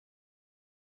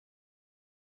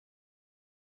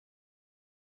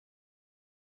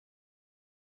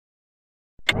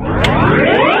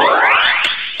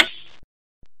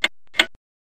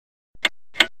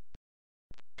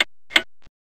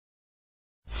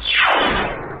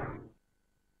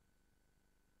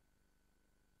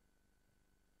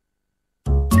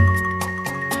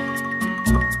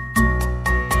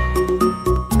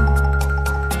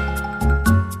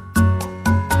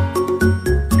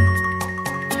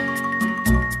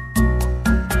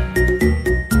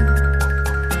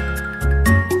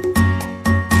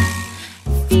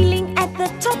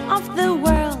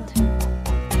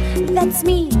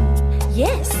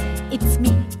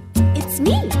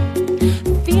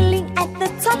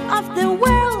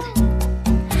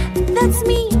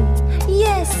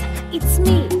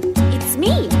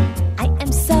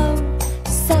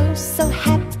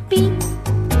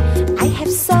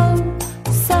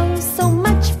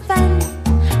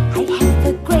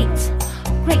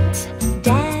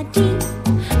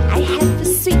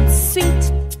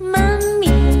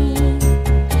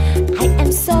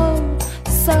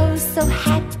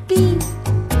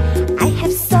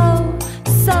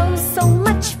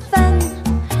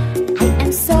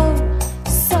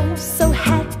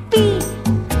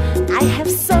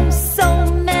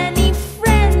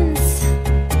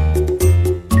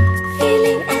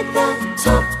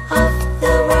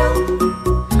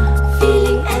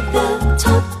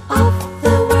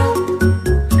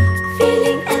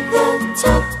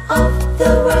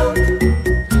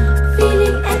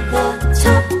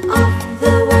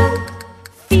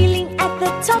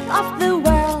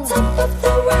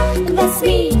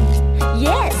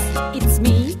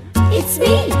it's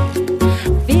me.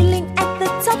 Feeling at the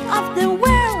top of the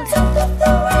world, top of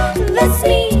the world. That's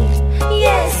me.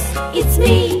 Yes, it's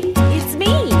me. It's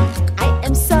me. I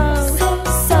am so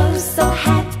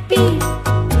happy.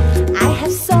 I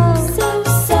have so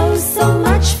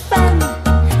much fun.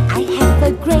 I have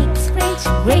a great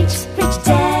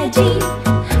daddy.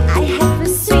 I have a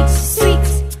sweet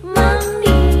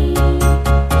mommy.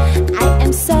 I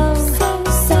am so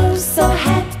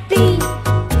happy.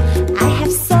 I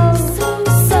have so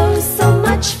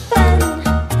much fun.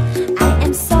 I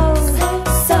am so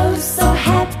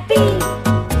happy.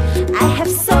 I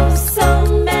have so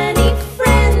many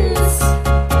friends.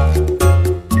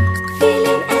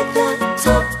 Feeling at the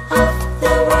top of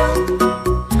the world.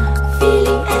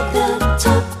 Feeling at the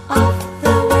top of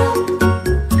the world.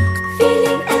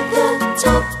 Feeling at the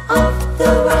top of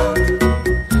the world.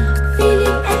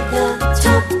 Feeling at the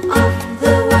top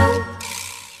of the world.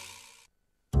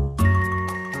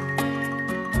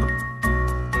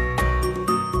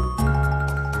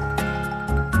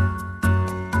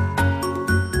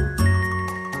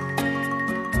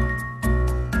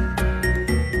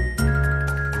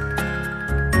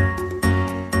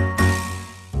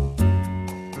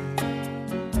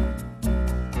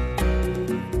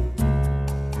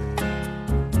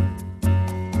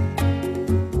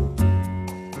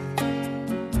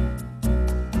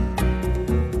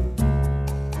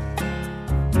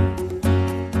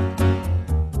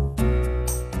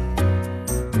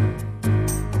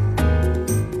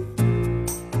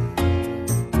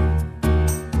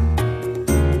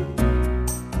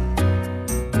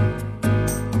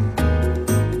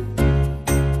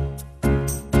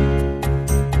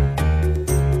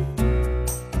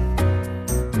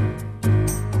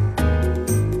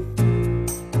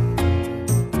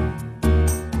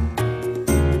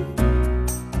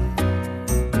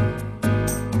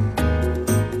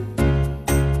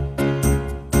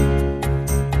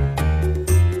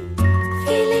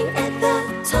 Feeling at the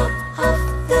top of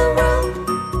the world.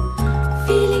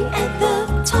 Feeling at the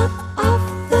top of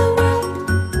the world.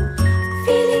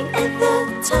 Feeling at the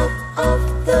top of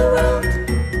the world.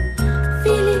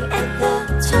 Feeling at the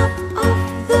top of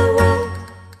the world.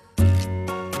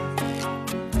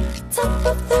 Top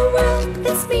of the world,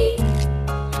 that's me.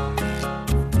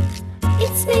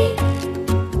 It's me.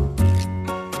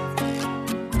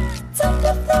 Top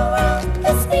of the world,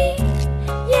 that's me.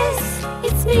 Yes,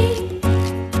 it's me.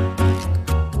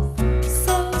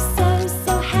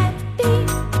 So happy.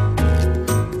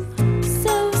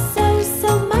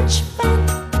 So much fun.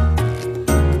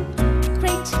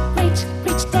 Great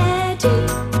daddy.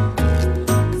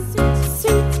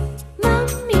 Sweet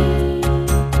mommy.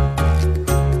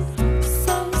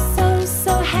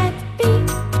 So happy.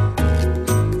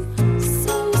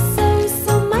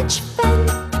 So much fun.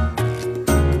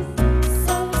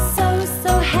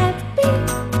 So happy.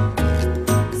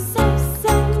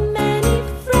 So many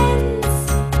friends.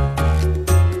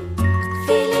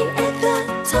 Feeling at the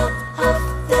top of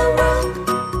the world.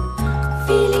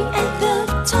 Feeling at the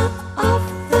top of